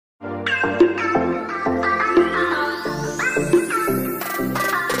Hi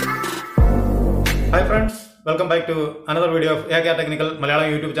friends, welcome back to another video of akrtechnical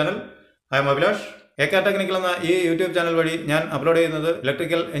Malayalam YouTube Channel. I am Abhilash. akrtechnical എന്ന ഈ YouTube channel വഴി ഞാൻ upload ചെയ്യുന്നത്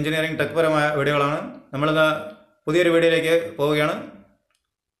electrical engineering tech പരമായ വീഡിയോകളാണ്. നമ്മളിന്ന് പുതിയൊരു വീഡിയോയിലേക്ക് പോവുകയാണ്.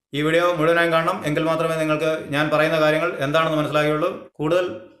 ഈ വീഡിയോ മുഴുവനായും കാണണം, എങ്കിൽ മാത്രമേ നിങ്ങൾക്ക് ഞാൻ പറയുന്ന കാര്യങ്ങൾ എന്താണെന്ന് മനസ്സിലാകുകയുള്ളൂ. കൂടുതൽ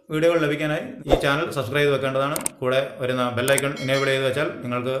വീഡിയോകൾ ലഭിക്കാനായി ഈ ചാനൽ സബ്സ്ക്രൈബ് ചെയ്ത് വെക്കേണ്ടതാണ്. കൂടെ വരുന്ന ബെല്ലൈക്കൺ എനേബിൾ ചെയ്ത് വെച്ചാൽ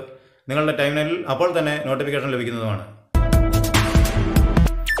നിങ്ങൾക്ക് നിങ്ങളുടെ ടൈംലൈനിൽ അപ്പോൾ തന്നെ നോട്ടിഫിക്കേഷൻ ലഭിക്കുന്നതുമാണ്.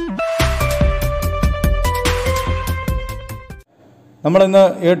 നമ്മളിന്ന്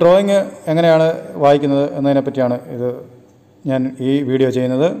ഈ ഡ്രോയിങ് എങ്ങനെയാണ് വായിക്കുന്നത് എന്നതിനെപ്പറ്റിയാണ് ഞാൻ ഈ വീഡിയോ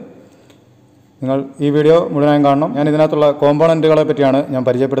ചെയ്യുന്നത്. നിങ്ങൾ ഈ വീഡിയോ മുഴുവനായും കാണണം. ഞാൻ ഇതിനകത്തുള്ള കോമ്പോണൻറ്റുകളെ പറ്റിയാണ് ഞാൻ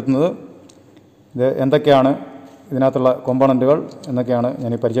പരിചയപ്പെടുത്തുന്നത്. ഇത് എന്തൊക്കെയാണ് ഇതിനകത്തുള്ള കോമ്പോണൻറ്റുകൾ എന്നൊക്കെയാണ്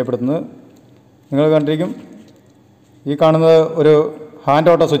ഞാൻ ഈ പരിചയപ്പെടുത്തുന്നത്. നിങ്ങൾ കണ്ടിരിക്കും, ഈ കാണുന്നത് ഒരു hand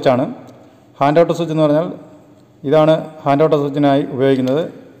auto സ്വിച്ചാണ്. Hand auto switch എന്ന് പറഞ്ഞാൽ ഇതാണ് ഹാൻഡ് ഓട്ടോ സ്വിച്ചിനായി ഉപയോഗിക്കുന്നത്.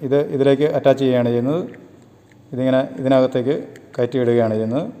 ഇതിലേക്ക് അറ്റാച്ച് ചെയ്യുകയാണ് ചെയ്യുന്നത്. ഇതിങ്ങനെ ഇതിനകത്തേക്ക് കയറ്റിയിടുകയാണ്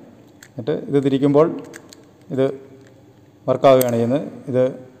ചെയ്യുന്നത്. എന്നിട്ട് ഇത് തിരിക്കുമ്പോൾ ഇത് വർക്കാവുകയാണ് ചെയ്യുന്നത്. ഇത്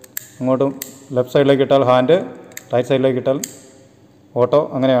അങ്ങോട്ടും ലെഫ്റ്റ് സൈഡിലേക്ക് ഇട്ടാൽ ഹാൻഡ്, റൈറ്റ് സൈഡിലേക്ക് ഇട്ടാൽ ഓട്ടോ,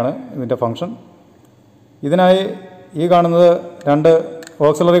 അങ്ങനെയാണ് ഇതിൻ്റെ ഫങ്ഷൻ. ഇതിനായി ഈ കാണുന്നത് രണ്ട്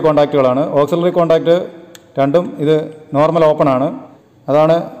ഓക്സിലറി കോണ്ടാക്റ്റുകളാണ്. ഓക്സിലറി കോണ്ടാക്റ്റ് രണ്ടും ഇത് നോർമൽ ഓപ്പൺ ആണ്.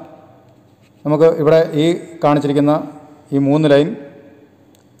 അതാണ് നമുക്ക് ഇവിടെ ഈ കാണിച്ചിരിക്കുന്ന ഈ 3 ലൈൻ.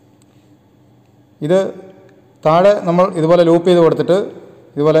 ഇത് താഴെ നമ്മൾ ഇതുപോലെ ലൂപ്പ് ചെയ്ത് കൊടുത്തിട്ട്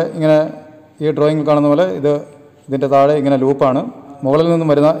ഇതുപോലെ ഇങ്ങനെ ഈ ഡ്രോയിങ്ങിൽ കാണുന്ന പോലെ ഇതിൻ്റെ താഴെ ഇങ്ങനെ ലൂപ്പാണ്. മുകളിൽ നിന്നും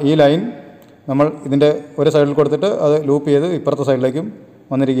വരുന്ന ഈ ലൈൻ നമ്മൾ ഇതിൻ്റെ ഒരു സൈഡിൽ കൊടുത്തിട്ട് അത് ലൂപ്പ് ചെയ്ത് ഇപ്പുറത്തെ സൈഡിലേക്കും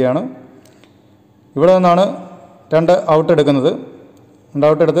വന്നിരിക്കുകയാണ്. ഇവിടെ നിന്നാണ് 2 ഔട്ട് എടുക്കുന്നത്. 2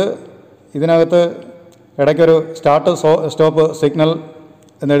 ഔട്ട് എടുത്ത് ഇതിനകത്ത് ഇടയ്ക്കൊരു സ്റ്റാർട്ട് സ്റ്റോപ്പ് സിഗ്നൽ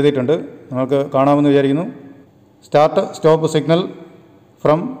എന്നെഴുതിയിട്ടുണ്ട്. നിങ്ങൾക്ക് കാണാമെന്ന് വിചാരിക്കുന്നു. Start stop signal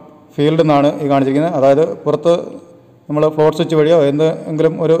from field എന്നാണ് ഈ കാണിച്ചിരിക്കുന്നത്. അതായത് പുറത്ത് നമ്മൾ ഫ്ലോട്ട് സ്വിച്ച് വഴിയോ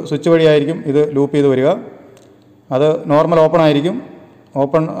എന്തെങ്കിലും ഒരു സ്വിച്ച് വഴിയായിരിക്കും ഇത് ലൂപ്പ് ചെയ്ത് വരിക. അത് നോർമൽ ഓപ്പൺ ആയിരിക്കും.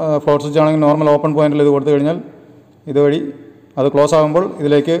 ഓപ്പൺ ഫ്ലോട്ട് സ്വിച്ച് ആണെങ്കിൽ നോർമൽ ഓപ്പൺ പോയിന്റിൽ ഇത് കൊടുത്തു കഴിഞ്ഞാൽ ഇതുവഴി അത് ക്ലോസ് ആകുമ്പോൾ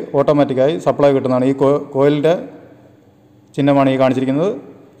ഇതിലേക്ക് ഓട്ടോമാറ്റിക്കായി സപ്ലൈ കിട്ടുന്നതാണ്. ഈ കോയിലിൻ്റെ ചിഹ്നമാണ് ഈ കാണിച്ചിരിക്കുന്നത്.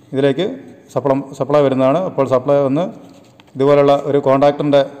 ഇതിലേക്ക് സപ്ലൈ വരുന്നതാണ്. അപ്പോൾ സപ്ലൈ വന്ന് ഇതുപോലുള്ള ഒരു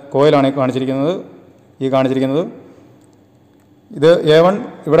കോണ്ടാക്ടറിൻ്റെ കോയിലാണ് ഈ കാണിച്ചിരിക്കുന്നത്. ഇത് A1,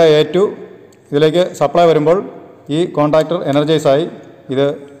 ഇവിടെ A2. ഇതിലേക്ക് സപ്ലൈ വരുമ്പോൾ ഈ കോണ്ടാക്ടർ എനർജൈസായി ഇത്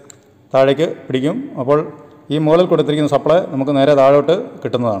താഴേക്ക് പിടിക്കും. അപ്പോൾ ഈ മുകളിൽ കൊടുത്തിരിക്കുന്ന സപ്ലൈ നമുക്ക് നേരെ താഴോട്ട്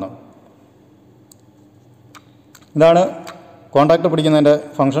കിട്ടുന്നതാണ്. ഇതാണ് കോണ്ടാക്ടർ പിടിക്കുന്നതിൻ്റെ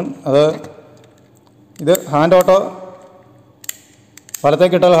ഫങ്ഷൻ. ഇത് ഹാൻഡ് ഓട്ടോ.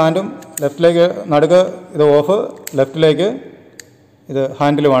 വലത്തേക്ക് ഇട്ടാൽ ഹാൻഡും, ലെഫ്റ്റിലേക്ക് നടുക്ക് ഇത് ഓഫ്, ലെഫ്റ്റിലേക്ക് ഇത്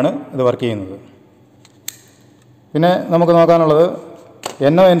ഹാൻഡിലുമാണ് ഇത് വർക്ക് ചെയ്യുന്നത്. പിന്നെ നമുക്ക് നോക്കാനുള്ളത്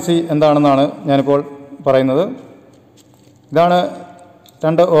NONC എന്താണെന്നാണ് ഞാനിപ്പോൾ പറയുന്നത്. ഇതാണ്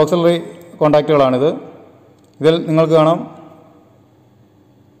 2 ഓക്സിലറി കോണ്ടാക്റ്റുകളാണിത്. ഇതിൽ നിങ്ങൾക്ക് കാണാം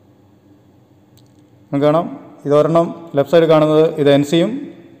ഇതൊരെണ്ണം ലെഫ്റ്റ് സൈഡ് കാണുന്നത് ഇത് NCയും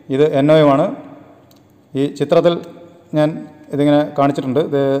ഇത് NOയുമാണ്. ഈ ചിത്രത്തിൽ ഞാൻ ഇതിങ്ങനെ കാണിച്ചിട്ടുണ്ട്.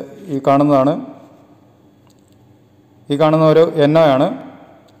 ഇത് ഈ കാണുന്നതാണ്. ഈ കാണുന്ന ഒരു NO ആണ്.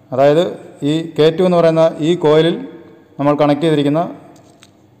 അതായത് ഈ K2 എന്ന് പറയുന്ന ഈ കോയിലിൽ നമ്മൾ കണക്ട് ചെയ്തിരിക്കുന്ന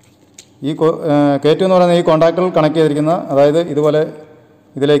K2 എന്ന് പറയുന്ന ഈ കോണ്ടാക്ടറിൽ കണക്ട് ചെയ്തിരിക്കുന്ന, അതായത് ഇതുപോലെ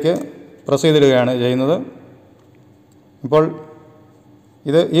ഇതിലേക്ക് പ്രസ് ചെയ്തിടുകയാണ് ചെയ്യുന്നത്. ഇപ്പോൾ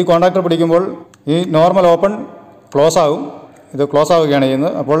ഈ കോണ്ടാക്ടർ പിടിക്കുമ്പോൾ ഈ നോർമൽ ഓപ്പൺ ക്ലോസ് ആകും. ഇത് ക്ലോസ് ആവുകയാണ്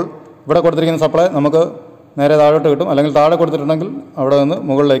ചെയ്യുന്നത്. അപ്പോൾ ഇവിടെ കൊടുത്തിരിക്കുന്ന സപ്ലൈ നമുക്ക് നേരെ താഴോട്ട് കിട്ടും. അല്ലെങ്കിൽ താഴെ കൊടുത്തിട്ടുണ്ടെങ്കിൽ അവിടെ നിന്ന്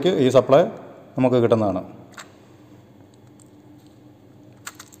മുകളിലേക്ക് ഈ സപ്ലൈ നമുക്ക് കിട്ടുന്നതാണ്.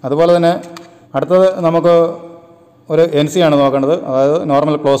 അതുപോലെ തന്നെ അടുത്തത് നമുക്ക് ഒരു NC ആണ് നോക്കേണ്ടത്. അതായത്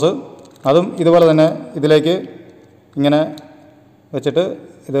നോർമൽ ക്ലോസ്. അതും ഇതുപോലെ തന്നെ ഇതിലേക്ക് ഇങ്ങനെ വെച്ചിട്ട്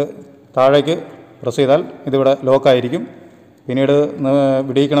ഇത് താഴേക്ക് പ്രസ് ചെയ്താൽ ഇതിവിടെ ലോക്കായിരിക്കും. പിന്നീട്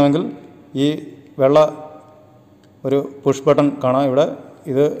വിടിയിക്കണമെങ്കിൽ ഈ വെള്ള ഒരു പുഷ് ബട്ടൺ കാണാം ഇവിടെ.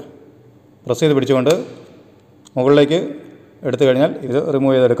 ഇത് പ്രസ് ചെയ്ത് പിടിച്ചുകൊണ്ട് മുകളിലേക്ക് എടുത്തു കഴിഞ്ഞാൽ ഇത്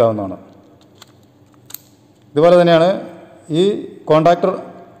റിമൂവ് ചെയ്തെടുക്കാവുന്നതാണ്. ഇതുപോലെ തന്നെയാണ് ഈ കോണ്ടാക്ടർ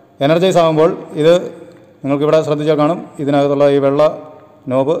എനർജൈസ് ആകുമ്പോൾ ഇത് നിങ്ങൾക്കിവിടെ ശ്രദ്ധിച്ചാൽ കാണും. ഇതിനകത്തുള്ള ഈ വെള്ള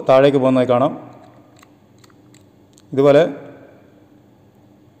നോബ് താഴേക്ക് പോകുന്നതായി കാണാം. ഇതുപോലെ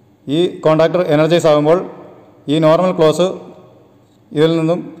ഈ കോണ്ടാക്ടർ എനർജൈസ് ആകുമ്പോൾ ഈ നോർമൽ ക്ലോസ് ഇതിൽ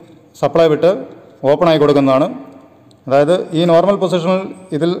നിന്നും സപ്ലൈ വിട്ട് ഓപ്പണായി കൊടുക്കുന്നതാണ്. അതായത് ഈ നോർമൽ പൊസിഷനിൽ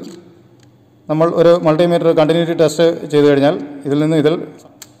ഇതിൽ നമ്മൾ ഒരു മൾട്ടിമീറ്റർ കണ്ടിന്യൂറ്റി ടെസ്റ്റ് ചെയ്തു കഴിഞ്ഞാൽ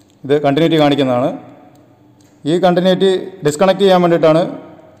ഇത് കണ്ടിന്യൂറ്റി കാണിക്കുന്നതാണ്. ഈ കണ്ടിന്യൂറ്റി ഡിസ്കണക്ട് ചെയ്യാൻ വേണ്ടിയിട്ടാണ്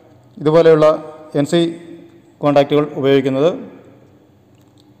ഇതുപോലെയുള്ള NC കോൺടാക്റ്റുകൾ ഉപയോഗിക്കുന്നത്.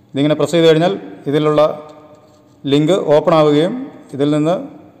 ഇതിങ്ങനെ പ്രസ് ചെയ്ത് കഴിഞ്ഞാൽ ഇതിലുള്ള ലിങ്ക് ഓപ്പൺ ആവുകയും ഇതിൽ നിന്ന്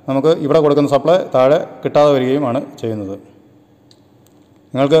നമുക്ക് ഇവിടെ കൊടുക്കുന്ന സപ്ലൈ താഴെ കിട്ടാതെ വരികയുമാണ് ചെയ്യുന്നത്.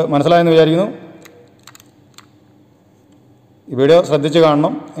 നിങ്ങൾക്ക് മനസ്സിലായെന്ന് വിചാരിക്കുന്നു. ഈ വീഡിയോ ശ്രദ്ധിച്ച്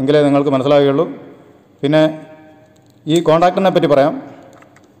കാണണം, എങ്കിലേ നിങ്ങൾക്ക് മനസ്സിലാവുകയുള്ളൂ. പിന്നെ ഈ കോൺടാക്ടറിനെ പറ്റി പറയാം.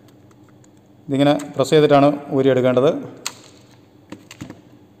 ഇതിങ്ങനെ പ്രസ് ചെയ്തിട്ടാണ് ഊരിയെടുക്കേണ്ടത്.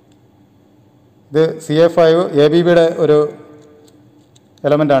 ഇത് CA5 ABBയുടെ ഒരു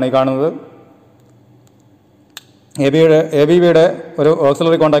എലമെൻ്റാണ് ഈ കാണുന്നത്. ABBയുടെ ഒരു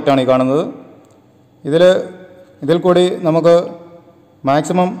ഓക്സിലറി കോൺടാക്റ്റാണ് ഈ കാണുന്നത്. ഇതിൽ കൂടി നമുക്ക്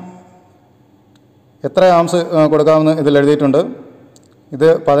മാക്സിമം എത്ര ആംസ് കൊടുക്കാമെന്ന് ഇതിൽ എഴുതിയിട്ടുണ്ട്. ഇത്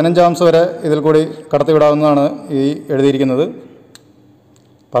 15 ആംസ് വരെ ഇതിൽ കൂടി കടത്തിവിടാവുന്നതാണ് ഈ എഴുതിയിരിക്കുന്നത്.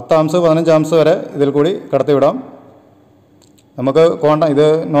 10 ആംസ് 15 ആംസ് വരെ ഇതിൽ കൂടി കടത്തിവിടാം. നമുക്ക് ഇത്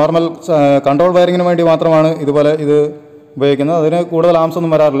നോർമൽ കൺട്രോൾ വയറിങ്ങിന് വേണ്ടി മാത്രമാണ് ഇതുപോലെ ഇത് ഉപയോഗിക്കുന്നത്. അതിന് കൂടുതൽ ആംസ്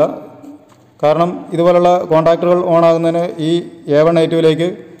ഒന്നും വരാറില്ല. കാരണം ഇതുപോലുള്ള കോൺടാക്ടറുകൾ ഓണാകുന്നതിന് ഈ A1 A2ലേക്ക്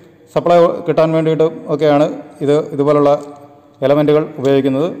സപ്ലൈ കിട്ടാൻ വേണ്ടിയിട്ട് ഒക്കെയാണ് ഇതുപോലുള്ള എലമെൻറ്റുകൾ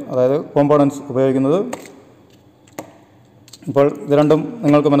ഉപയോഗിക്കുന്നത്, അതായത് കോമ്പോണൻസ് ഉപയോഗിക്കുന്നത്. ഇപ്പോൾ ഇത് രണ്ടും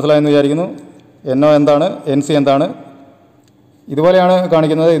നിങ്ങൾക്ക് മനസ്സിലായെന്ന് വിചാരിക്കുന്നു. NO എന്താണ്, NC എന്താണ്, ഇതുപോലെയാണ്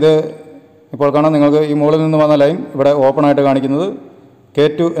കാണിക്കുന്നത്. ഇത് ഇപ്പോൾ കാണാം, നിങ്ങൾക്ക് ഈ മുകളിൽ നിന്ന് വന്ന ലൈൻ ഇവിടെ ഓപ്പൺ ആയിട്ട് കാണിക്കുന്നത്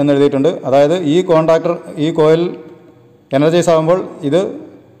K2 എന്നെഴുതിയിട്ടുണ്ട്. അതായത് ഈ കോയിൽ എനർജൈസ് ആകുമ്പോൾ ഇത്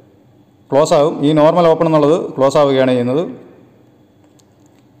ക്ലോസ് ആകും. ഈ നോർമൽ ഓപ്പൺ എന്നുള്ളത് ക്ലോസ് ആവുകയാണ് ചെയ്യുന്നത്.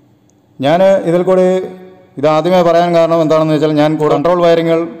 ഞാൻ ഇതിൽ കൂടി ഇതാദ്യമേ പറയാൻ കാരണം എന്താണെന്ന് വെച്ചാൽ, ഞാൻ കൺട്രോൾ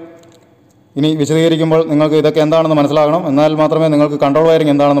വയറിങ്ങുകൾ ഇനി വിശദീകരിക്കുമ്പോൾ നിങ്ങൾക്ക് ഇതൊക്കെ എന്താണെന്ന് മനസ്സിലാകണം. എന്നാൽ മാത്രമേ നിങ്ങൾക്ക് കൺട്രോൾ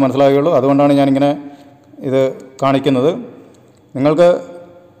വയറിങ് എന്താണെന്ന് മനസ്സിലാവുകയുള്ളൂ. അതുകൊണ്ടാണ് ഞാനിങ്ങനെ ഇത് കാണിക്കുന്നത്. നിങ്ങൾക്ക്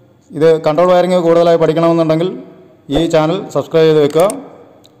ഇത് കൺട്രോൾ വയറിങ് കൂടുതലായി പഠിക്കണമെന്നുണ്ടെങ്കിൽ ഈ ചാനൽ സബ്സ്ക്രൈബ് ചെയ്ത് വെക്കുക.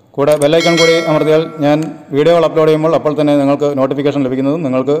 കൂടെ ബെല്ലൈക്കൺ കൂടി അമർത്തിയാൽ ഞാൻ വീഡിയോകൾ അപ്ലോഡ് ചെയ്യുമ്പോൾ അപ്പോൾ തന്നെ നിങ്ങൾക്ക് നോട്ടിഫിക്കേഷൻ ലഭിക്കുന്നതും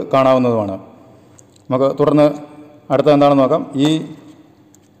നിങ്ങൾക്ക് കാണാവുന്നതുമാണ്. നമുക്ക് തുടർന്ന് അടുത്ത എന്താണെന്ന് നോക്കാം. ഈ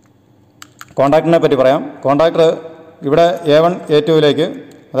കോൺടാക്ടറിനെ പറ്റി പറയാം. കോൺടാക്ടർ ഇവിടെ A1 A2ലേക്ക്,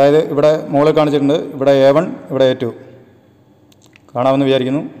 അതായത് ഇവിടെ മുകളിൽ കാണിച്ചിട്ടുണ്ട്, ഇവിടെ A1 ഇവിടെ A2 കാണാമെന്ന്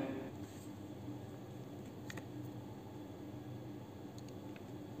വിചാരിക്കുന്നു.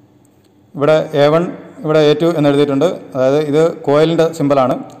 ഇവിടെ A1 ഇവിടെ A2 എന്നെഴുതിയിട്ടുണ്ട്. അതായത് ഇത് കോയിലിൻ്റെ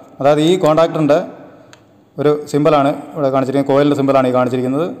സിമ്പലാണ്. അതായത് ഈ കോൺടാക്ടറിൻ്റെ ഒരു സിമ്പലാണ് ഇവിടെ കാണിച്ചിരിക്കുന്നത്. കോയിലിൻ്റെ സിമ്പലാണ് ഈ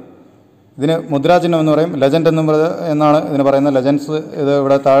കാണിച്ചിരിക്കുന്നത്. ഇതിന് മുദ്രാചിഹ്നം എന്ന് പറയും, ലെജൻഡ് എന്നാണ് ഇതിന് പറയുന്നത്. ലെജൻഡ്സ് ഇത്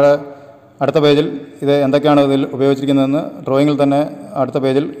ഇവിടെ താഴെ അടുത്ത പേജിൽ ഇത് എന്തൊക്കെയാണ് ഇതിൽ ഉപയോഗിച്ചിരിക്കുന്നതെന്ന് ഡ്രോയിങ്ങിൽ തന്നെ അടുത്ത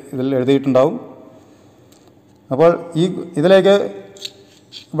പേജിൽ ഇതിൽ എഴുതിയിട്ടുണ്ടാവും. അപ്പോൾ ഇതിലേക്ക്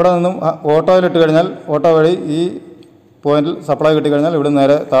ഇവിടെ നിന്നും ഓട്ടോയിലിട്ട് കഴിഞ്ഞാൽ, ഓട്ടോ വഴി ഈ പോയിന്റിൽ സപ്ലൈ കിട്ടിക്കഴിഞ്ഞാൽ ഇവിടെ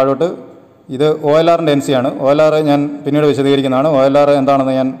നേരെ താഴോട്ട് ഇത് OLRൻ്റെ NC ആണ്. OLR ഞാൻ പിന്നീട് വിശദീകരിക്കുന്നതാണ്. OLR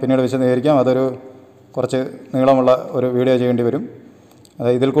എന്താണെന്ന് ഞാൻ പിന്നീട് വിശദീകരിക്കാം. അതൊരു കുറച്ച് നീളമുള്ള ഒരു വീഡിയോ ചെയ്യേണ്ടി വരും.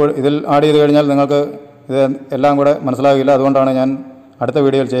 അതായത് ഇതിൽ ആഡ് ചെയ്ത് കഴിഞ്ഞാൽ നിങ്ങൾക്ക് ഇത് എല്ലാം കൂടെ മനസ്സിലാകില്ല. അതുകൊണ്ടാണ് ഞാൻ അടുത്ത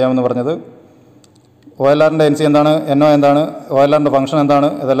വീഡിയോയിൽ ചെയ്യാമെന്ന് പറഞ്ഞത്. OLRൻ്റെ NC എന്താണ്, NO എന്താണ്, OLRൻ്റെ ഫംഗ്ഷൻ എന്താണ്,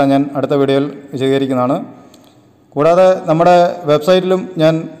 ഇതെല്ലാം ഞാൻ അടുത്ത വീഡിയോയിൽ വിശദീകരിക്കുന്നതാണ്. കൂടാതെ നമ്മുടെ വെബ്സൈറ്റിലും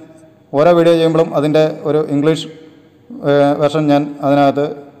ഞാൻ ഓരോ വീഡിയോ ചെയ്യുമ്പോഴും അതിൻ്റെ ഒരു ഇംഗ്ലീഷ് വെർഷൻ ഞാൻ അതിനകത്ത്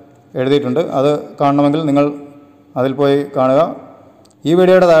എഴുതിയിട്ടുണ്ട്. അത് കാണണമെങ്കിൽ നിങ്ങൾ അതിൽ പോയി കാണുക. ഈ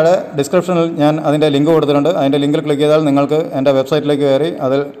വീഡിയോയുടെ താഴെ ഡിസ്ക്രിപ്ഷനിൽ ഞാൻ അതിൻ്റെ ലിങ്ക് കൊടുത്തിട്ടുണ്ട്. അതിൻ്റെ ലിങ്കിൽ ക്ലിക്ക് ചെയ്താൽ നിങ്ങൾക്ക് എൻ്റെ വെബ്സൈറ്റിലേക്ക് കയറി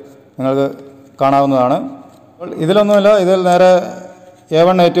അതിൽ നിങ്ങൾക്ക് കാണാവുന്നതാണ്. ഇതിലൊന്നുമില്ല, ഇതിൽ നേരെ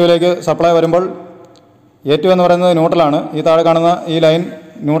A1 A2ലേക്ക് സപ്ലൈ വരുമ്പോൾ A2 എന്ന് പറയുന്നത് ന്യൂട്രലാണ്. ഈ താഴെ കാണുന്ന ഈ ലൈൻ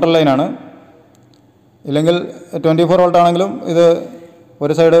ന്യൂട്രൽ ലൈനാണ്. ഇല്ലെങ്കിൽ 24 വോൾട്ട് ആണെങ്കിലും ഇത്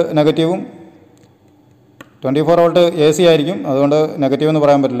ഒരു സൈഡ് നെഗറ്റീവും 24 വോൾട്ട് AC ആയിരിക്കും. അതുകൊണ്ട് നെഗറ്റീവ് എന്ന്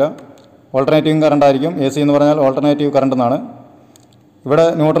പറയാൻ പറ്റില്ല. ഓൾട്ടർനേറ്റീവ് കറണ്ട് ആയിരിക്കും. AC എന്ന് പറഞ്ഞാൽ ഓൾട്ടർനേറ്റീവ് കറണ്ട് എന്നാണ്. ഇവിടെ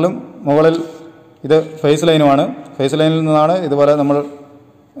ന്യൂട്രലും മുകളിൽ ഇത് ഫേസ് ലൈനുമാണ്. ഫേസ് ലൈനിൽ നിന്നാണ് ഇതുപോലെ നമ്മൾ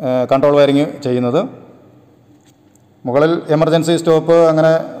കൺട്രോൾ വയറിങ് ചെയ്യുന്നത്. മുകളിൽ എമർജൻസി സ്റ്റോപ്പ്,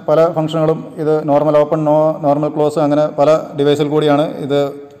 അങ്ങനെ പല ഫംഗ്ഷനുകളും, ഇത് നോർമൽ ഓപ്പൺ, നോർമൽ ക്ലോസ്, അങ്ങനെ പല ഡിവൈസിൽ കൂടിയാണ് ഇത്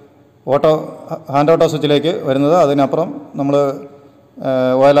ഹാൻഡ് ഓട്ടോ സ്വിച്ചിലേക്ക് വരുന്നത്. അതിനപ്പുറം നമ്മൾ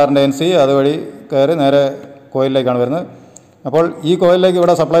OLRൻ്റെ NC അതുവഴി കയറി നേരെ കോയിലിലേക്കാണ് വരുന്നത്. അപ്പോൾ ഈ കോയിലിലേക്ക്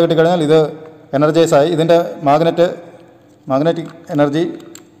ഇവിടെ സപ്ലൈ കിട്ടിക്കഴിഞ്ഞാൽ ഇത് എനർജൈസായി ഇതിൻ്റെ മാഗ്നറ്റിക് എനർജി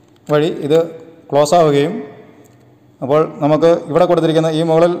വഴി ഇത് ക്ലോസ് ആവുകയും, അപ്പോൾ നമുക്ക് ഇവിടെ കൊടുത്തിരിക്കുന്ന ഈ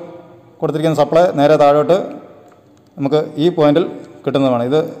മുകളിൽ കൊടുത്തിരിക്കുന്ന സപ്ലൈ നേരെ താഴോട്ട് നമുക്ക് ഈ പോയിന്റിൽ കിട്ടുന്നതാണ്.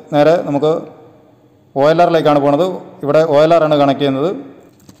 ഇത് നേരെ നമുക്ക് OLRയിലേക്കാണ് പോകുന്നത്. ഇവിടെ OLR ആണ് കണക്ട് ചെയ്യുന്നത്.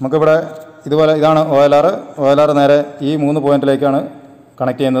 നമുക്കിവിടെ ഇതുപോലെ ഇതാണ് OLR നേരെ ഈ 3 പോയിന്റിലേക്കാണ്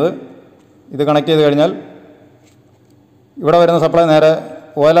കണക്ട് ചെയ്യുന്നത്. ഇത് കണക്ട് ചെയ്ത് കഴിഞ്ഞാൽ ഇവിടെ വരുന്ന സപ്ലൈ നേരെ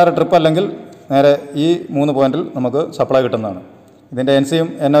OLR ട്രിപ്പ് അല്ലെങ്കിൽ നേരെ ഈ 3 പോയിന്റിൽ നമുക്ക് സപ്ലൈ കിട്ടുന്നതാണ്. ഇതിൻ്റെ NCയും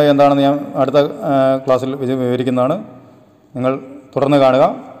NOയും എന്താണെന്ന് ഞാൻ അടുത്ത ക്ലാസ്സിൽ വിവരിക്കുന്നതാണ്. നിങ്ങൾ തുടർന്ന് കാണുക,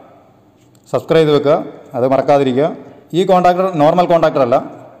 സബ്സ്ക്രൈബ് ചെയ്ത് വെക്കുക, അത് മറക്കാതിരിക്കുക. ഈ കോൺടാക്ടർ നോർമൽ കോൺടാക്ടർ അല്ല,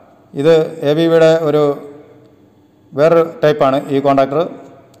 ഇത് ABBയുടെ ഒരു വേറൊരു ടൈപ്പാണ് ഈ കോൺടാക്ടർ.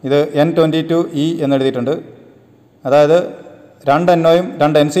 ഇത് N22E എന്നെഴുതിയിട്ടുണ്ട്. അതായത് 2 NOയും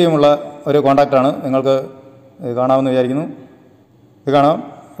 2 NCയും ഉള്ള ഒരു കോൺടാക്ടറാണ്. നിങ്ങൾക്ക് ഇത് കാണാമെന്ന് വിചാരിക്കുന്നു. ഇത് കാണാം,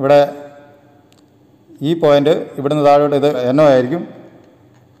 ഇവിടെ ഈ പോയിൻ്റ് ഇവിടുന്ന് താഴോട്ട് ഇത് NO ആയിരിക്കും.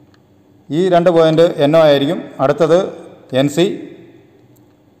 ഈ 2 പോയിൻ്റ് NO ആയിരിക്കും. അടുത്തത് NC,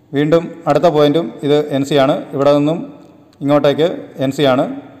 വീണ്ടും അടുത്ത പോയിൻറ്റും ഇത് NC ആണ്. ഇവിടെ നിന്നും ഇങ്ങോട്ടേക്ക് NC ആണ്,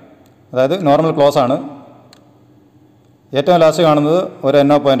 അതായത് നോർമൽ ക്ലോസ് ആണ്. ഏറ്റവും ലാസ്റ്റ് കാണുന്നത് ഒരു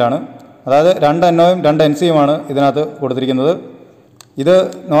NO പോയിൻ്റാണ്. അതായത് 2 NOയും 2 NCയുമാണ് ഇതിനകത്ത് കൊടുത്തിരിക്കുന്നത്. ഇത്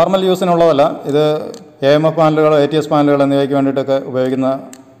നോർമൽ യൂസിനുള്ളതല്ല, ഇത് AMF പാനലുകൾ, ATS പാനലുകൾ എന്നിവയ്ക്ക് വേണ്ടിയിട്ടൊക്കെ ഉപയോഗിക്കുന്ന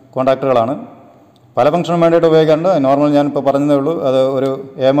കോൺടാക്ടറുകളാണ്. പല ഫംഗ്ഷനും വേണ്ടിയിട്ട് ഉപയോഗിക്കാറുണ്ട്. നോർമൽ ഞാനിപ്പോൾ പറഞ്ഞതേ ഉള്ളൂ. അത് ഒരു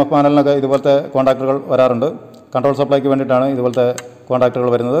AMF പാനലിനൊക്കെ ഇതുപോലത്തെ കോൺടാക്ടറുകൾ വരാറുണ്ട്. കൺട്രോൾ സപ്ലൈക്ക് വേണ്ടിയിട്ടാണ് ഇതുപോലത്തെ കോൺടാക്ടറുകൾ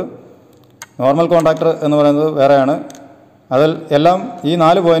വരുന്നത്. നോർമൽ കോൺടാക്ടർ എന്ന് പറയുന്നത് വേറെയാണ്. അതിൽ എല്ലാം ഈ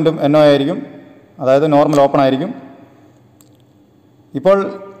 4 പോയിൻറ്റും NO ആയിരിക്കും, അതായത് നോർമൽ ഓപ്പൺ ആയിരിക്കും. ഇപ്പോൾ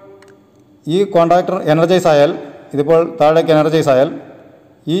ഈ കോൺടാക്ടർ എനർജൈസ് ആയാൽ, ഇതിപ്പോൾ താഴേക്ക് എനർജൈസ് ആയാൽ,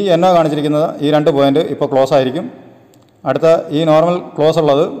 ഈ NO കാണിച്ചിരിക്കുന്നത് ഈ 2 പോയിൻ്റ് ഇപ്പോൾ ക്ലോസ് ആയിരിക്കും. അടുത്ത ഈ നോർമൽ ക്ലോസ്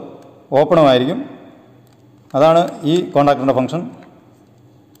ഉള്ളത് ഓപ്പണുമായിരിക്കും. അതാണ് ഈ കോൺടാക്ടറിൻ്റെ ഫംഗ്ഷൻ.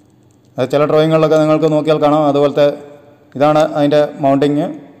 അത് ചില ഡ്രോയിങ്ങുകളിലൊക്കെ നിങ്ങൾക്ക് നോക്കിയാൽ കാണാം. അതുപോലത്തെ ഇതാണ് അതിൻ്റെ മൗണ്ടിങ്.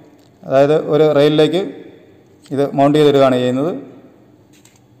 അതായത് ഒരു റെയിലിലേക്ക് ഇത് മൗണ്ട് ചെയ്തിടുകയാണ് ചെയ്യുന്നത്.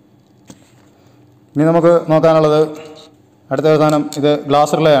 ഇനി നമുക്ക് നോക്കാനുള്ളത് അടുത്ത സാധനം, ഇത്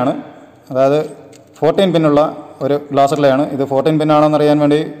ഗ്ലാസ് റിലേ ആണ്. അതായത് 14 പിന്നുള്ള ഒരു ഗ്ലാസ് റിലേ ആണ്. ഇത് 14 പിന്നാണോന്ന് അറിയാൻ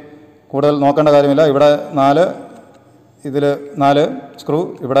വേണ്ടി കൂടുതൽ നോക്കേണ്ട കാര്യമില്ല. ഇവിടെ 4, ഇതിൽ 4 സ്ക്രൂ,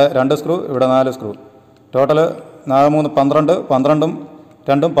 ഇവിടെ 2 സ്ക്രൂ, ഇവിടെ 4 സ്ക്രൂ, ടോട്ടൽ 4, 3, 12, 12ഉം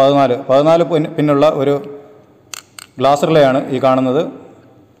 2ഉം 14 പിന്നുള്ള ഒരു ഗ്ലാസ് റിലേ ആണ് ഈ കാണുന്നത്.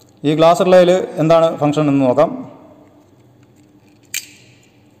 ഈ ഗ്ലാസ് റിലേയിൽ എന്താണ് ഫംഗ്ഷൻ എന്ന് നോക്കാം.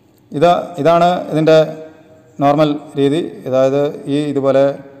 ഇതാണ് ഇതിൻ്റെ നോർമൽ രീതി. അതായത് ഈ ഇതുപോലെ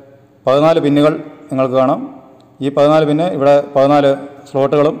 14 പിന്നുകൾ നിങ്ങൾക്ക് കാണാം. ഈ 14 പിന്ന്, ഇവിടെ 14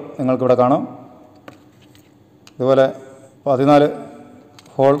 സ്ലോട്ടുകളും നിങ്ങൾക്കിവിടെ കാണാം. ഇതുപോലെ 14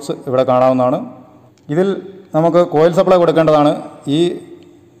 ഹോൾസ് ഇവിടെ കാണാവുന്നതാണ്. ഇതിൽ നമുക്ക് കോയിൽ സപ്ലൈ കൊടുക്കേണ്ടതാണ്. ഈ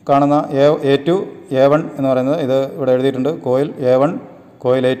കാണുന്ന A2, A1 എന്ന് പറയുന്നത് ഇത് ഇവിടെ എഴുതിയിട്ടുണ്ട്. കോയിൽ A1,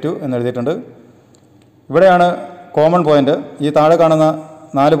 കോയിൽ A2 എന്ന് എഴുതിയിട്ടുണ്ട്. ഇവിടെയാണ് കോമൺ പോയിൻ്റ്. ഈ താഴെ കാണുന്ന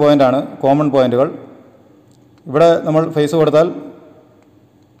 4 പോയിൻ്റാണ് കോമൺ പോയിൻ്റുകൾ. ഇവിടെ നമ്മൾ ഫേസ് കൊടുത്താൽ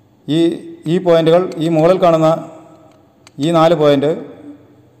ഈ പോയിൻ്റുകൾ, ഈ മുകളിൽ കാണുന്ന ഈ 4 പോയിൻ്റ്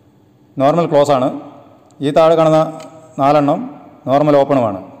നോർമൽ ക്ലോസ് ആണ്. ഈ താഴെ കാണുന്ന 4 നോർമൽ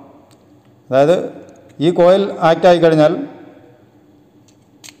ഓപ്പണുമാണ്. അതായത് ഈ കോയിൽ ആക്റ്റ് ആയി കഴിഞ്ഞാൽ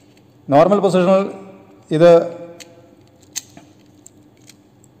നോർമൽ പൊസിഷനിൽ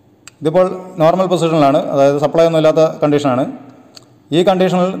ഇതിപ്പോൾ നോർമൽ പൊസിഷനിലാണ്, അതായത് സപ്ലൈ ഒന്നും ഇല്ലാത്ത കണ്ടീഷനാണ്. ഈ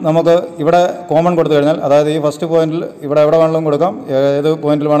കണ്ടീഷനിൽ നമുക്ക് ഇവിടെ കോമൺ കൊടുത്തു കഴിഞ്ഞാൽ, അതായത് ഈ ഫസ്റ്റ് പോയിന്റിൽ ഇവിടെ എവിടെ വേണമെങ്കിലും കൊടുക്കാം, ഏത്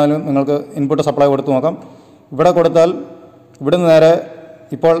പോയിന്റിൽ വേണമെങ്കിലും നിങ്ങൾക്ക് ഇൻപുട്ട് സപ്ലൈ കൊടുത്തു നോക്കാം. ഇവിടെ കൊടുത്താൽ ഇവിടുന്ന് നേരെ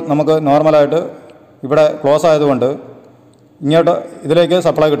ഇപ്പോൾ നമുക്ക് നോർമലായിട്ട് ഇവിടെ ക്ലോസ് ആയതുകൊണ്ട് ഇങ്ങോട്ട് ഇതിലേക്ക്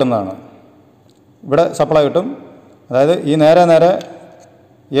സപ്ലൈ കിട്ടുന്നതാണ്. ഇവിടെ സപ്ലൈ കിട്ടും. അതായത് ഈ നേരെ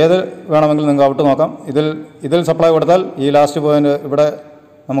ഏത് വേണമെങ്കിലും നിങ്ങൾക്ക് ഔട്ട് നോക്കാം. ഇതിൽ സപ്ലൈ കൊടുത്താൽ ഈ ലാസ്റ്റ് പോയിൻ്റ് ഇവിടെ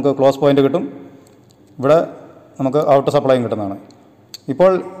നമുക്ക് ക്ലോസ് പോയിൻ്റ് കിട്ടും. ഇവിടെ നമുക്ക് ഔട്ട് സപ്ലൈയും കിട്ടുന്നതാണ്.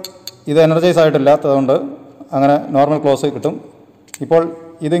 ഇപ്പോൾ ഇത് എനർജൈസ് ആയിട്ടില്ലാത്തതുകൊണ്ട് അങ്ങനെ നോർമൽ ക്ലോസ് കിട്ടും. ഇപ്പോൾ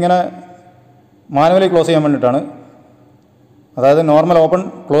ഇതിങ്ങനെ മാനുവലി ക്ലോസ് ചെയ്യാൻ വേണ്ടിയിട്ടാണ്, അതായത് നോർമൽ ഓപ്പൺ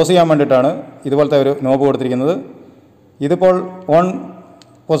ക്ലോസ് ചെയ്യാൻ വേണ്ടിയിട്ടാണ് ഇതുപോലത്തെ ഒരു നോബ് കൊടുത്തിരിക്കുന്നത്. ഇതിപ്പോൾ ഓൺ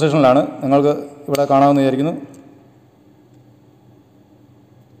പൊസിഷനിലാണ്, നിങ്ങൾക്ക് ഇവിടെ കാണാമെന്ന് വിചാരിക്കുന്നു.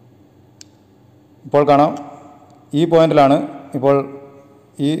 ഇപ്പോൾ കാണാം, ഈ പോയിന്റിലാണ് ഇപ്പോൾ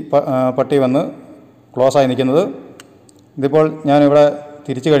ഈ പട്ടി വന്ന് ക്ലോസ് ആയി നിൽക്കുന്നത്. ഇതിപ്പോൾ ഞാനിവിടെ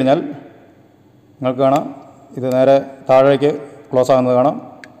തിരിച്ചു കഴിഞ്ഞാൽ നിങ്ങൾക്ക് കാണാം, ഇത് നേരെ താഴേക്ക് ക്ലോസ് ആകുന്നത് കാണാം.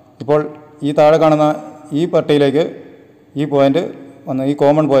 ഇപ്പോൾ ഈ താഴെ കാണുന്ന ഈ പട്ടിയിലേക്ക് ഈ പോയിൻ്റ് വന്ന്, ഈ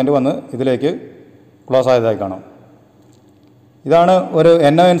കോമൺ പോയിൻ്റ് വന്ന് ഇതിലേക്ക് ക്ലോസ് ആയതായി കാണാം. ഇതാണ് ഒരു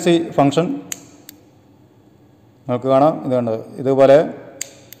NONC ഫംഗ്ഷൻ. നിങ്ങൾക്ക് കാണാം, ഇതുണ്ട്.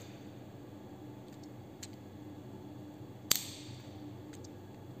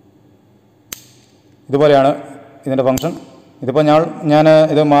 ഇതുപോലെയാണ് ഇതിൻ്റെ ഫംഗ്ഷൻ. ഇതിപ്പോൾ ഞാൻ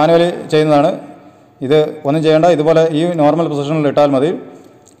ഇത് മാനുവലി ചെയ്യുന്നതാണ്. ഇത് ഒന്നും ചെയ്യേണ്ട, ഇതുപോലെ ഈ നോർമൽ പൊസിഷനിൽ ഇട്ടാൽ മതി.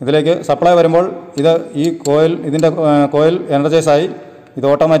 ഇതിലേക്ക് സപ്ലൈ വരുമ്പോൾ ഇതിൻ്റെ കോയിൽ എനർജൈസായി ഇത്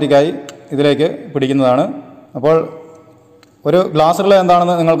ഓട്ടോമാറ്റിക്കായി ഇതിലേക്ക് പിടിക്കുന്നതാണ്. അപ്പോൾ ഒരു ഗ്ലാസ് റിലേ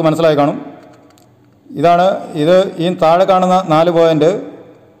എന്താണെന്ന് നിങ്ങൾക്ക് മനസ്സിലായി കാണും. ഇത് ഈ താഴെ കാണുന്ന 4 പോയിൻ്റ്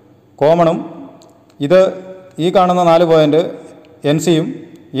കോമണും ഈ കാണുന്ന 4 പോയിൻ്റ് NCയും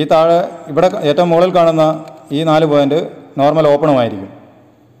ഈ താഴെ ഇവിടെ ഏറ്റവും മുകളിൽ കാണുന്ന ഈ 4 പോയിൻ്റ് നോർമൽ ഓപ്പണുമായിരിക്കും.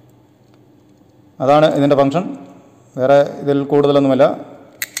 അതാണ് ഇതിൻ്റെ ഫംഗ്ഷൻ. വേറെ ഇതിൽ കൂടുതലൊന്നുമില്ല.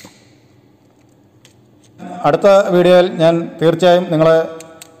 അടുത്ത വീഡിയോയിൽ ഞാൻ തീർച്ചയായും നിങ്ങളെ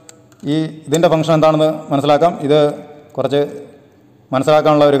ഇതിൻ്റെ ഫംഗ്ഷൻ എന്താണെന്ന് മനസ്സിലാക്കാം. ഇത് കുറച്ച്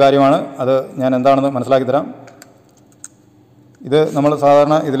മനസ്സിലാക്കാനുള്ള ഒരു കാര്യമാണ്. അത് ഞാൻ എന്താണെന്ന് മനസ്സിലാക്കി തരാം. ഇത് നമ്മൾ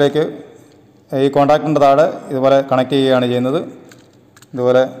സാധാരണ ഇതിലേക്ക് ഈ കോൺടാക്റ്റിൻ്റെ താഴെ ഇതുപോലെ കണക്ട് ചെയ്യുകയാണ് ചെയ്യുന്നത്.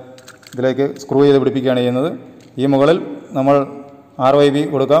 ഇതുപോലെ ഇതിലേക്ക് സ്ക്രൂ ചെയ്ത് പിടിപ്പിക്കുകയാണ് ചെയ്യുന്നത്. ഈ മുകളിൽ നമ്മൾ RYB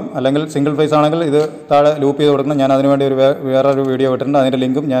കൊടുക്കാം, അല്ലെങ്കിൽ സിംഗിൾ ഫേസ് ആണെങ്കിൽ ഇത് താഴെ ലൂപ്പ് ചെയ്ത് കൊടുക്കണം. ഞാൻ അതിനുവേണ്ടി വേറൊരു വീഡിയോ ഇട്ടിട്ടുണ്ട്. അതിൻ്റെ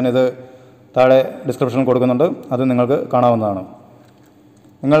ലിങ്കും ഞാനിത് താഴെ ഡിസ്ക്രിപ്ഷനിൽ കൊടുക്കുന്നുണ്ട്. അത് നിങ്ങൾക്ക് കാണാവുന്നതാണ്.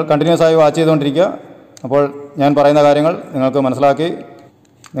 നിങ്ങൾ കണ്ടിന്യൂസ് ആയി വാച്ച് ചെയ്തുകൊണ്ടിരിക്കുക. അപ്പോൾ ഞാൻ പറയുന്ന കാര്യങ്ങൾ നിങ്ങൾക്ക് മനസ്സിലാക്കി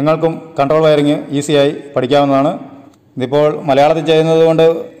നിങ്ങൾക്കും കൺട്രോൾ വയറിങ് ഈസിയായി പഠിക്കാവുന്നതാണ്. ഇതിപ്പോൾ മലയാളത്തിൽ ചെയ്യുന്നത് കൊണ്ട്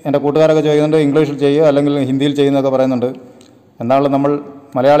എൻ്റെ കൂട്ടുകാരൊക്കെ ചോദിക്കുന്നുണ്ട് ഇംഗ്ലീഷിൽ ചെയ്യുക അല്ലെങ്കിൽ ഹിന്ദിയിൽ ചെയ്യുന്നതൊക്കെ പറയുന്നുണ്ട്. എന്നാലും നമ്മൾ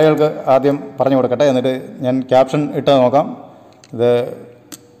മലയാളികൾക്ക് ആദ്യം പറഞ്ഞു കൊടുക്കട്ടെ, എന്നിട്ട് ഞാൻ ക്യാപ്ഷൻ ഇട്ട് നോക്കാം. ഇത്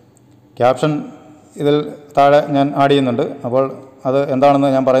ക്യാപ്ഷൻ ഇതിൽ താഴെ ഞാൻ ആഡ് ചെയ്യുന്നുണ്ട്. അപ്പോൾ അത് എന്താണെന്ന്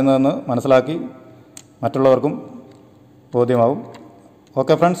ഞാൻ പറയുന്നതെന്ന് മനസ്സിലാക്കി മറ്റുള്ളവർക്കും ബോധ്യമാവും.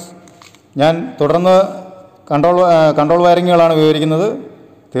 ഓക്കെ ഫ്രണ്ട്സ്, ഞാൻ തുടർന്ന് കൺട്രോൾ വയറിങ്ങുകളാണ് വിവരിക്കുന്നത്.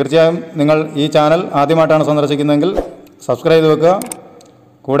 തീർച്ചയായും നിങ്ങൾ ഈ ചാനൽ ആദ്യമായിട്ടാണ് സന്ദർശിക്കുന്നതെങ്കിൽ സബ്സ്ക്രൈബ് ചെയ്ത് വെക്കുക.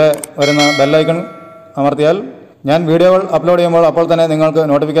 കൂടെ വരുന്ന ബെല്ലൈക്കൺ അമർത്തിയാൽ ഞാൻ വീഡിയോകൾ അപ്ലോഡ് ചെയ്യുമ്പോൾ അപ്പോൾ തന്നെ നിങ്ങൾക്ക്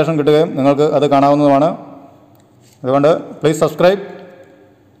നോട്ടിഫിക്കേഷൻ കിട്ടുകയും നിങ്ങൾക്ക് അത് കാണാവുന്നതുമാണ്. അതുകൊണ്ട് പ്ലീസ് സബ്സ്ക്രൈബ്.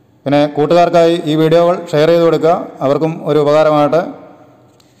 പിന്നെ കൂട്ടുകാർക്കായി ഈ വീഡിയോകൾ ഷെയർ ചെയ്ത് കൊടുക്കുക. അവർക്കും ഒരു ഉപകാരമാകട്ടെ.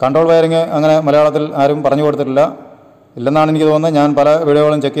 കൺട്രോൾ വയറിങ് അങ്ങനെ മലയാളത്തിൽ ആരും പറഞ്ഞു കൊടുത്തിട്ടില്ല, ഇല്ലെന്നാണ് എനിക്ക് തോന്നുന്നത്. ഞാൻ പല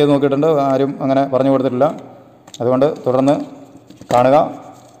വീഡിയോകളും ചെക്ക് ചെയ്ത് നോക്കിയിട്ടുണ്ട്, ആരും അങ്ങനെ പറഞ്ഞു കൊടുത്തിട്ടില്ല. അതുകൊണ്ട് തുടർന്ന് കാണുക.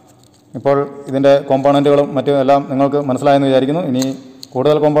 ഇപ്പോൾ ഇതിൻ്റെ കോമ്പോണൻറ്റുകളും മറ്റും എല്ലാം നിങ്ങൾക്ക് മനസ്സിലായെന്ന് വിചാരിക്കുന്നു. ഇനി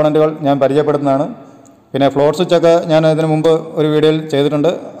കൂടുതൽ കോമ്പോണൻറ്റുകൾ ഞാൻ പരിചയപ്പെടുത്തുന്നതാണ്. പിന്നെ ഫ്ലോർ സ്വിച്ചൊക്കെ ഞാൻ ഇതിന് മുമ്പ് ഒരു വീഡിയോയിൽ ചെയ്തിട്ടുണ്ട്.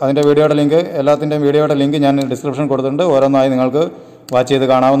 അതിൻ്റെ വീഡിയോയുടെ ലിങ്ക്, എല്ലാത്തിൻ്റെയും വീഡിയോയുടെ ലിങ്ക് ഞാൻ ഡിസ്ക്രിപ്ഷനിൽ കൊടുത്തിട്ടുണ്ട്. ഓരോന്നായി നിങ്ങൾക്ക് വാച്ച് ചെയ്ത്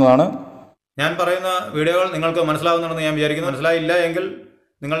കാണാവുന്നതാണ്. ഞാൻ പറയുന്ന വീഡിയോകൾ നിങ്ങൾക്ക് മനസ്സിലാവുന്നുണ്ടെന്ന് ഞാൻ വിചാരിക്കുന്നു. മനസ്സിലായില്ല എങ്കിൽ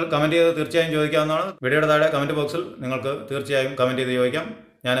നിങ്ങൾ കമൻറ്റ് ചെയ്ത് തീർച്ചയായും ചോദിക്കാവുന്നതാണ്. വീഡിയോയുടെ താഴെ കമൻറ്റ് ബോക്സിൽ നിങ്ങൾക്ക് തീർച്ചയായും കമൻറ്റ് ചെയ്ത് ചോദിക്കാം.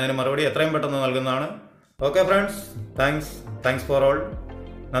 ഞാനതിന് മറുപടി എത്രയും പെട്ടെന്ന് നൽകുന്നതാണ്. Okay friends, thanks for all.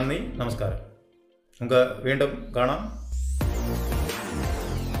 നന്ദി, നമസ്കാരം. നമുക്ക് വീണ്ടും കാണാം.